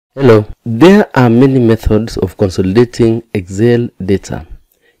Hello, there are many methods of consolidating Excel data.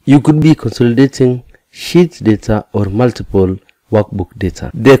 You could be consolidating sheet data or multiple workbook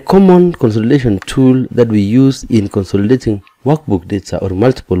data. The common consolidation tool that we use in consolidating workbook data or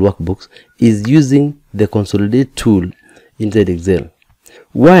multiple workbooks is using the Consolidate tool inside Excel.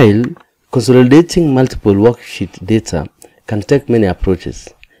 While consolidating multiple worksheet data can take many approaches.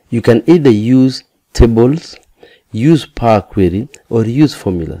 You can either use tables, use Power Query, or use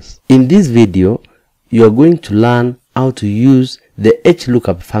formulas. In this video, you are going to learn how to use the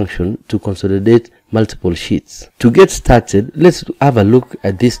HLOOKUP function to consolidate multiple sheets. To get started, let's have a look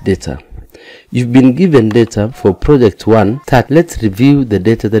at this data. You've been given data for project 1. Let's review the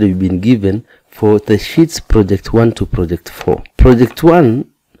data that you've been given for the sheets project 1 to project 4. Project 1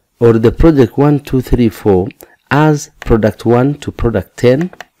 or the project 1, 2, 3, 4 as product 1 to product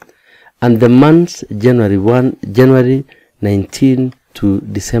 10. And the months January 19 to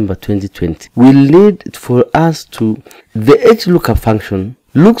December 2020. We'll need for us to, the HLOOKUP function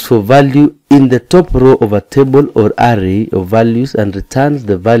looks for value in the top row of a table or array of values and returns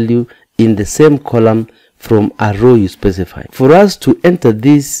the value in the same column from a row you specify. For us to enter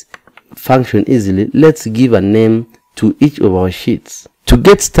this function easily, let's give a name to each of our sheets. To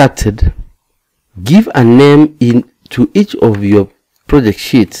get started, give a name to each of your project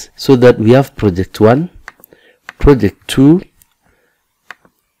sheets so that we have project 1, project 2,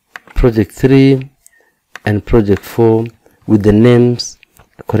 project 3, and project 4 with the names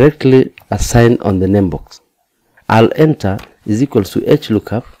correctly assigned on the name box. I'll enter is equals to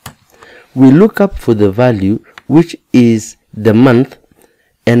HLOOKUP. We look up for the value which is the month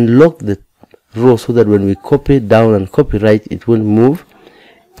and lock the row so that when we copy down and copy right it won't move.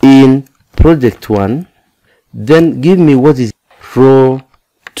 In project 1, then give me what is row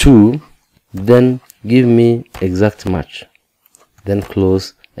 2, then give me exact match, then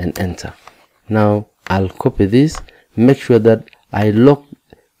close and enter. Now I'll copy this, make sure that I lock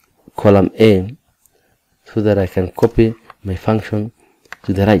column A so that I can copy my function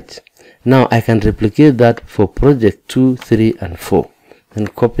to the right. Now I can replicate that for project 2, 3, and 4. Then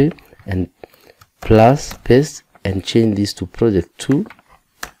copy and plus paste and change this to project 2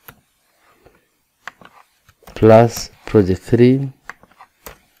 plus project 3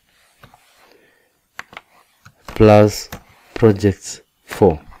 plus project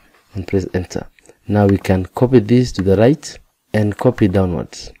 4 and press enter. Now we can copy this to the right and copy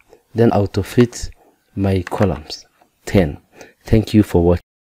downwards, then auto fit my columns 10. Thank you for watching.